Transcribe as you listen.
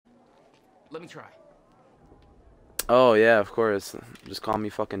Let me try. Oh yeah, of course. Just call me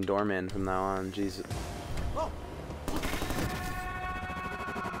fucking doorman from now on. Jesus.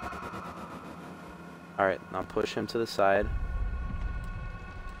 All right, now push him to the side.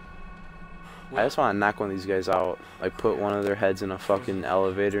 I just want to knock one of these guys out. Like put one of their heads in a fucking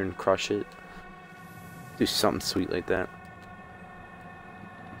elevator and crush it. Do something sweet like that.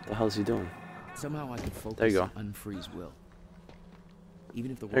 What the hell is he doing? Somehow I could focus There you go. and unfreeze Will.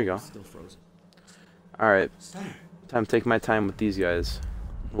 Even if the There you world go. was still frozen. Alright. Time to take my time with these guys.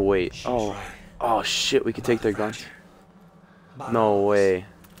 Wait. Oh shit, we could take their guns. No way.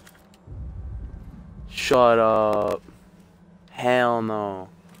 Shut up. Hell no.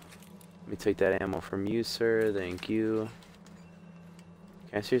 Let me take that ammo from you, sir. Thank you.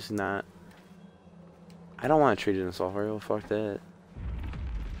 Can I seriously not? I don't want to trade in an assault rifle. Fuck that.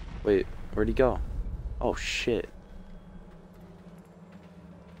 Wait, where'd he go? Oh shit.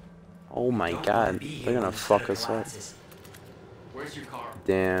 Oh my god. They're gonna fuck us up. Where's your car?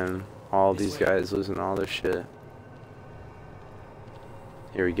 Damn. All these guys losing all their shit.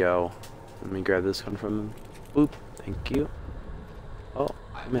 Here we go. Let me grab this gun from him. Boop. Thank you. Oh,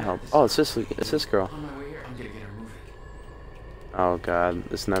 let me help. Oh, it's this girl. On my way here, I'm gonna get her moving. Oh god,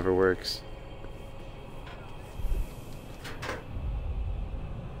 this never works.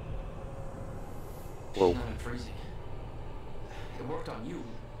 Whoa. She's not unfreezing. It worked on you.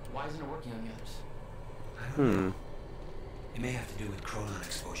 Why isn't it working on the others? I don't know. It may have to do with chronon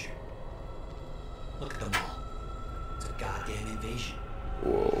exposure. Look at them all. It's a goddamn invasion.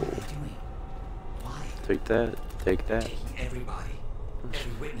 Whoa. What are they doing? Why? Take that. Take that. Taking everybody.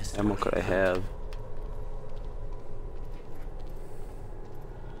 Every witness. Ammo could I have?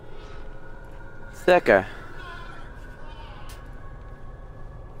 It's that guy.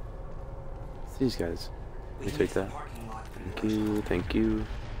 It's these guys. Let me take that. Thank you. Thank you.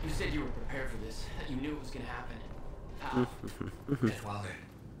 You said you were prepared for this. You knew it was gonna happen. How? Ed Wilder.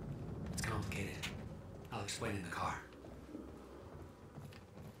 It's complicated. I'll explain in the car.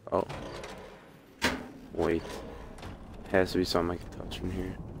 Oh. Wait. Has to be something I can touch from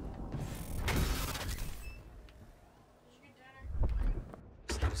here.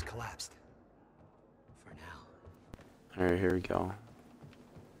 Stuff's collapsed. For now. Alright, here we go.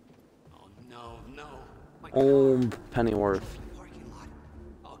 Oh no, no. My Oh, car. Pennyworth. Parking lot.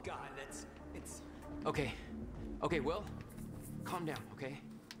 Oh god, it's Okay. Okay, Will. Calm down, okay?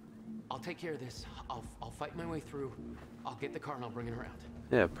 I'll take care of this. I'll fight my way through. I'll get the car and I'll bring it around.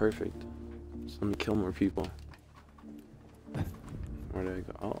 Yeah, perfect. Just let me kill more people. Where did I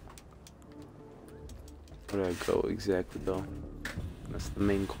go? Oh. Where did I go exactly though? That's the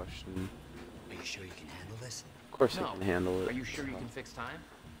main question. Are you sure you can handle this? Of course No. I can handle it. Are you sure you can fix time?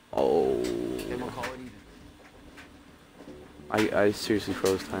 Oh. Then we'll call it even. I seriously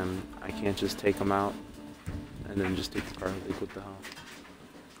froze time. I can't just take them out and then just take the car. Like, what the hell?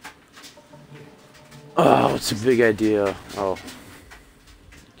 Oh, it's a big idea. Oh.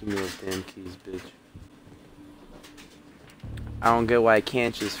 Give me those damn keys, bitch. I don't get why I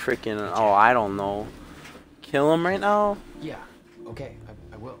can't just freaking, oh, I don't know. Kill him right now? Yeah. Okay,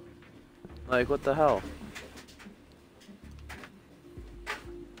 I will. Like, what the hell?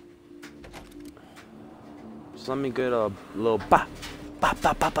 Just let me get a little ba, ba,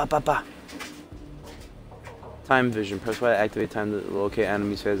 ba, ba, ba, ba, ba. Time vision. Press Y to activate time to locate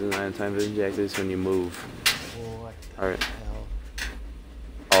enemies faster than time vision deactivates when you move. What the Alright. hell?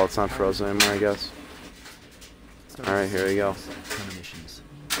 Oh, it's not frozen anymore, I guess. Alright, here we go. Premonitions.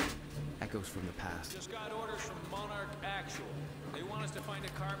 Echoes from the past. Just got orders from Monarch Actual. They want us to find a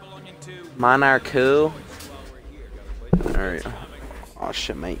car belonging to Monarch who? while we're here. Got a place Alright. Oh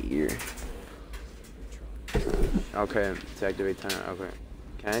shit, my ear. Okay, to activate time. Okay.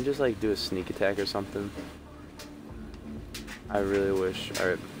 Can I just like do a sneak attack or something? I really wish.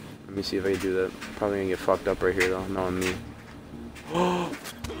 Alright. Let me see if I can do that. Probably gonna get fucked up right here though, knowing me.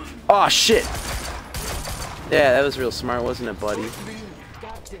 Oh shit! Yeah, that was real smart, wasn't it, buddy?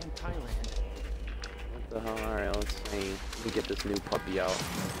 Goddamn Thailand. What the hell? Alright, let's see. Let me get this new puppy out.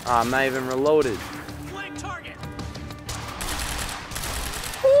 Ah, I'm not even reloaded. flank target.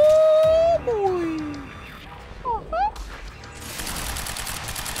 Oh boy!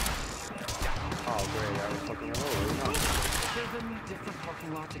 Oh great, I was fucking reloaded. No. 7 different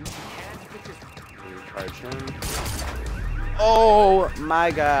parking lots and you can't fit your... Recharge him. Oh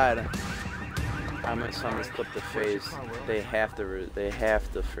my god! I might summon clip the face. They have to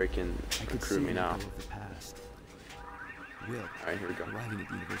freaking recruit me now. The past. Will. Alright, here we go. Arriving at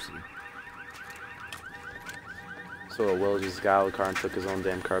the university. So Will just got out of the car and took his own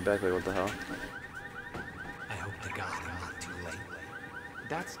damn car back. Like, what the hell? I hope to God I'm not too late.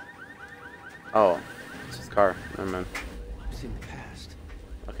 That's Oh, it's his car. Never mind. I've seen the past.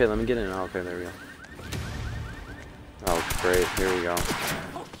 Okay, let me get in. Oh, okay, there we go. Oh, great. Here we go.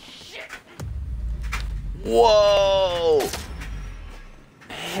 Oh shit! Whoa!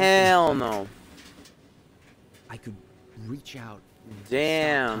 Hell no. I could reach out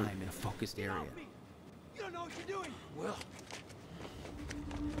Damn. time in a focused area. You don't know what you're doing. Will,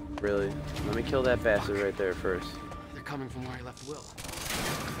 Really? Let me kill that bastard right there first. they're coming from where I left Will.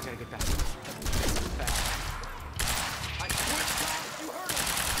 I gotta get back. Fast. I quit, Tom. You heard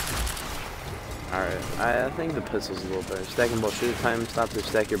him. Alright, I think the pistol's a little better. Stacking bolts. Shoot a time stop to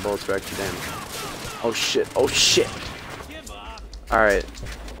stack your bolts for extra damage. Oh shit. Oh shit. Give up. Alright.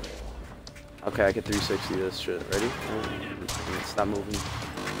 Okay, I can 360 this shit. Ready? Stop moving.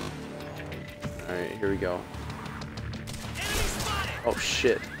 Alright, here we go. Oh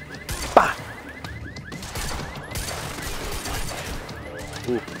shit. Bah!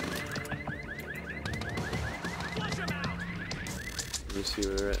 Ooh. Let me see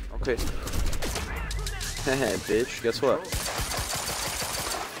where they're at. Okay. Haha, bitch. Guess what?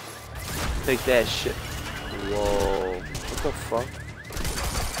 Take that shit. Whoa. What the fuck?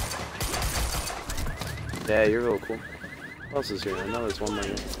 Yeah, you're real cool. What else is here? I know there's one more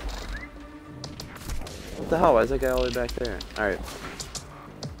here. What the hell? Why is that guy all the way back there? Alright.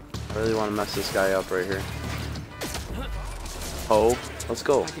 I really want to mess this guy up right here. Oh, let's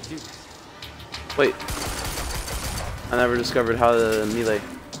go. I could do this. Wait. I never discovered how to melee.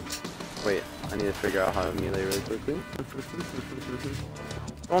 Wait, I need to figure out how to melee really quickly.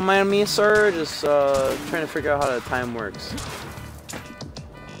 Don't mind me, sir. Just trying to figure out how the time works.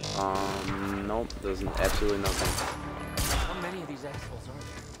 Nope, doesn't absolutely nothing. How many of these assholes are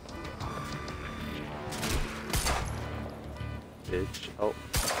there? Bitch. Oh.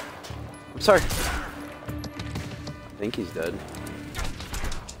 I'm sorry. I think he's dead.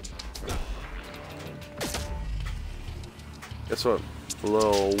 Guess what? A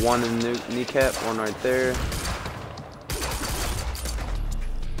little one in the kneecap, one right there.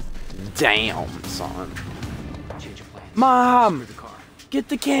 Damn, son. Change of plans. Mom! Through the car. Get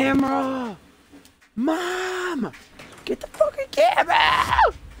the camera! Mom! Get the fucking camera!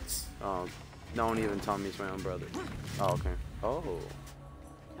 Oh, don't even tell me it's my own brother. Oh, okay. Oh.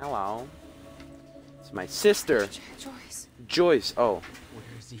 Hello. It's my sister. Joyce. Joyce. Oh. Where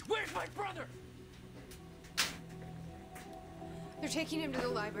is he? Where's my brother? They're taking him to the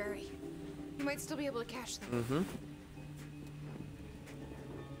library. You might still be able to catch them. Mm-hmm.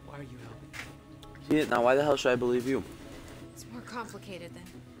 Why are you helping? See it? Now why the hell should I believe you? It's more complicated than.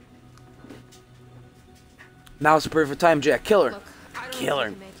 Now's the perfect time, Jack. Kill her. Look, I don't Kill know her.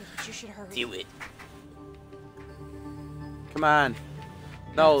 if you can make it, but you should hurry. Do it. Come on.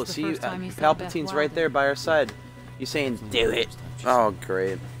 No, That's the see, first time you saw Beth Palpatine's right Wilder. there by our side. You saying, do it. Oh,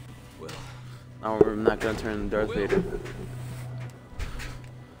 great. Will. Oh, we're not gonna turn Darth Vader.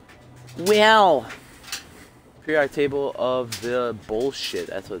 Well, periodic table of the bullshit.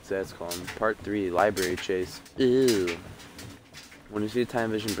 That's what that's called. Part 3, library chase. Ew. When you see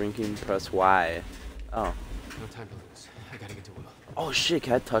time vision blinking, press Y. Oh. No time to lose. I gotta get to Will. Oh shit!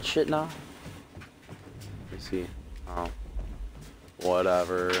 Can I touch shit now? Let me see. Oh.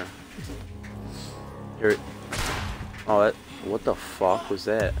 Whatever. Here. Oh, that. What the fuck was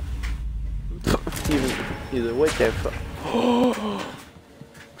that? Either what the fuck?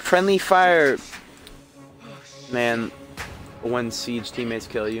 Friendly fire. Man, when siege teammates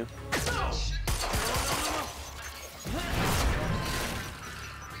kill you.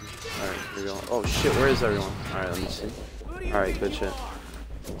 Alright, here we go. Oh shit, where is everyone? Alright, let me see. Alright, good shit.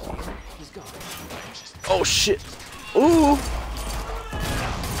 He's gone. Oh shit! Ooh!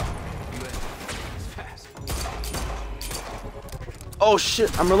 Fast. Oh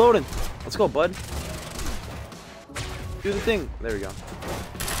shit, I'm reloading. Let's go, bud. Do the thing. There we go.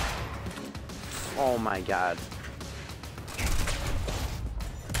 Oh my god.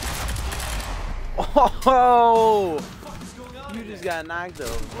 Oh! You just got knocked the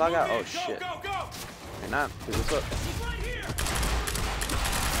fuck out. Oh shit. You're not, because what's up?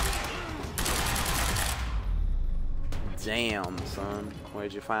 Damn, son.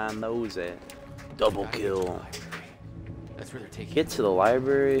 Where'd you find those at? Double Gotta get to the kill. library. That's where they're taking Get to the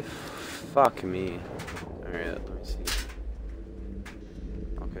library? Fuck me. Alright, let me see.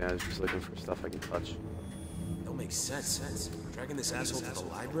 Okay, I was just looking for stuff I can touch. Don't make sense. Dragging this asshole to the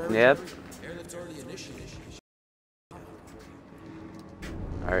library? Yep. Airlift's already initiated.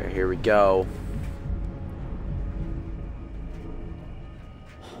 Alright, here we go.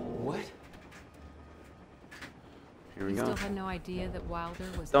 What? Here we You go. still had no idea that Wilder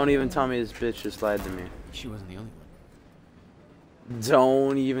was. Don't even there? tell me this bitch just lied to me. She wasn't the only one.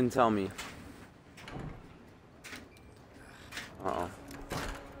 Don't even tell me. Uh-oh.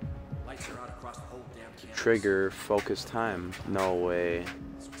 Lights are out across the whole damn campus. Trigger, focus time. No way.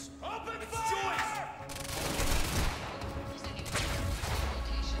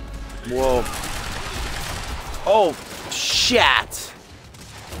 Whoa. Oh, shit!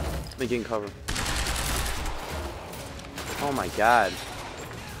 Let me get in cover. Oh my god.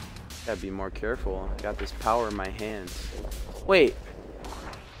 Gotta be more careful. I got this power in my hands. Wait.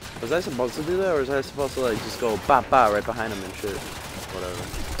 Was I supposed to do that, or was I supposed to like just go ba ba right behind him and shit? Whatever.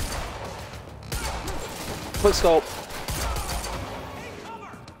 Quick scope.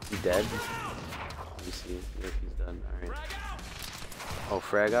 He dead? Let me see if he's dead. Alright. Oh,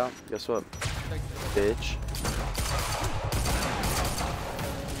 frag out? Guess what? Bitch.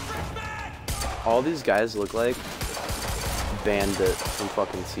 All these guys look like Bandit from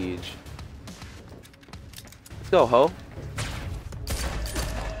fucking Siege. Let's go, ho.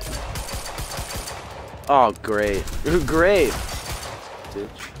 Oh, great. Great! Bitch.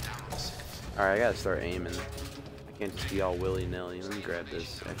 Alright, I gotta start aiming. I can't just be all willy-nilly. Let me grab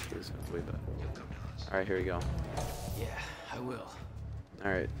this. Actually, this goes way back. Alright, here we go. Yeah, I will.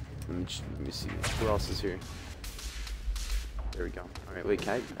 Alright, let me see. Who else is here? There we go. Alright, wait,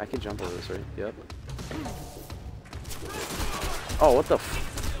 I can jump over this, right? Yep. Oh, what the f...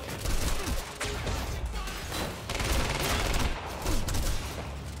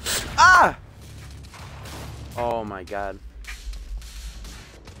 Ah! Oh my god.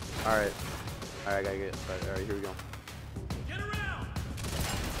 Alright. Alright, I gotta get... Alright, here we go. Get around!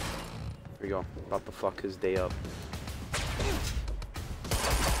 Here we go. About to fuck his day up.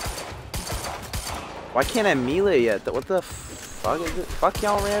 Why can't I melee yet? What the fuck is it? Fuck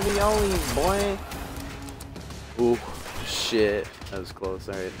y'all raviolis, boy! Ooh, shit. That was close.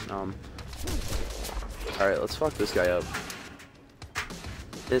 Alright, Alright, let's fuck this guy up.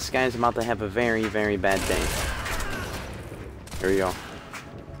 This guy's about to have a very, very bad day. Here we go.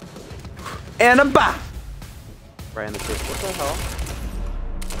 And a ba! Right in the face. What the hell?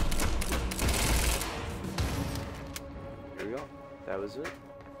 Here we go. That was it.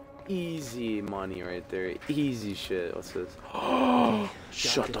 Easy money right there. Easy shit. What's this? Oh,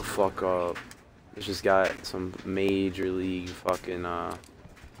 shut the fuck up. This just got some major league fucking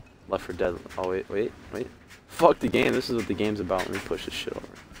Left 4 Dead. Oh wait. Fuck the game. This is what the game's about. Let me push this shit over.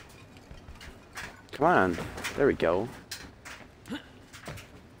 Come on. There we go.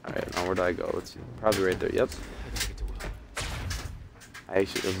 Alright, now where do I go? Let's see. Probably right there. Yep. I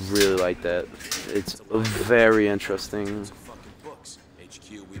actually really like that. It's very interesting.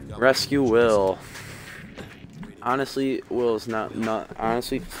 Rescue Will. Honestly, Will's not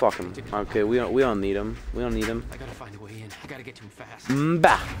honestly, fuck him. Okay, we don't need him. We don't need him. I gotta find a way in. I gotta get to him fast.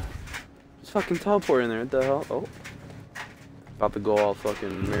 Bah! Just fucking teleport in there. What the hell? Oh. About to go all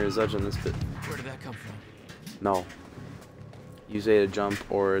fucking Mirror's Edge on this bit. Where did that come from? No. Use A to jump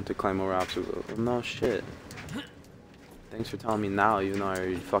or to climb over obstacles. No shit. Thanks for telling me now, even though I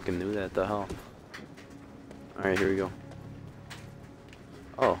already fucking knew that. The hell. Alright, here we go.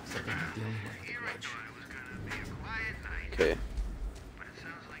 Oh. Okay.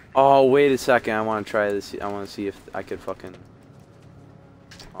 Oh, wait a second. I want to try this. I want to see if I could fucking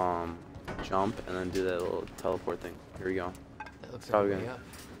jump and then do that little teleport thing. Here we go. That looks Probably like a way gonna- up.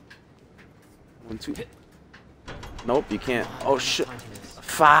 1, 2. Nope, you can't. Oh shit.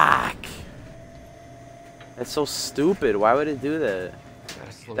 Fuck. That's so stupid. Why would it do that?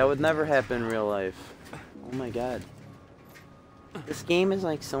 That would never happen in real life. Oh my god. This game is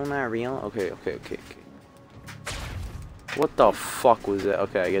like so not real. Okay. What the fuck was that?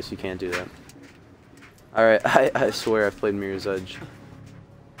 Okay, I guess you can't do that. Alright, I swear I've played Mirror's Edge.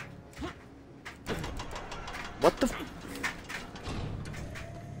 What the f-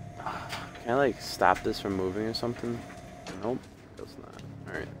 Can I like stop this from moving or something? Nope, that's not.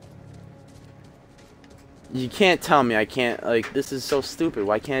 Alright. You can't tell me I can't, like, this is so stupid.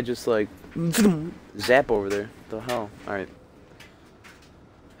 Why can't I just like zap over there? The hell? Alright.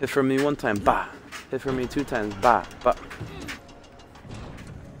 Hit for me 1 time, bah. Hit for me 2 times, bah, bah.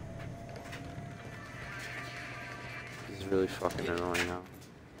 This is really fucking annoying now.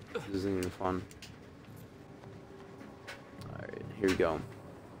 This isn't even fun. Alright, here we go.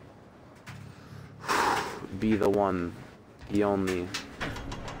 Be the one. The only.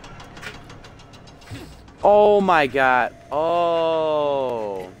 Oh my god.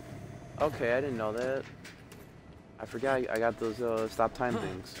 Oh. Okay, I didn't know that. I forgot I got those stop time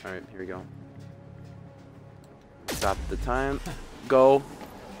things. Alright, here we go. Stop the time. Go.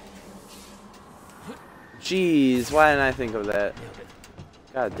 Jeez, why didn't I think of that?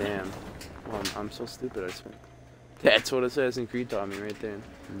 God damn. Well, I'm so stupid, I swear. That's what Assassin's Creed taught me right there.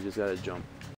 You just gotta jump.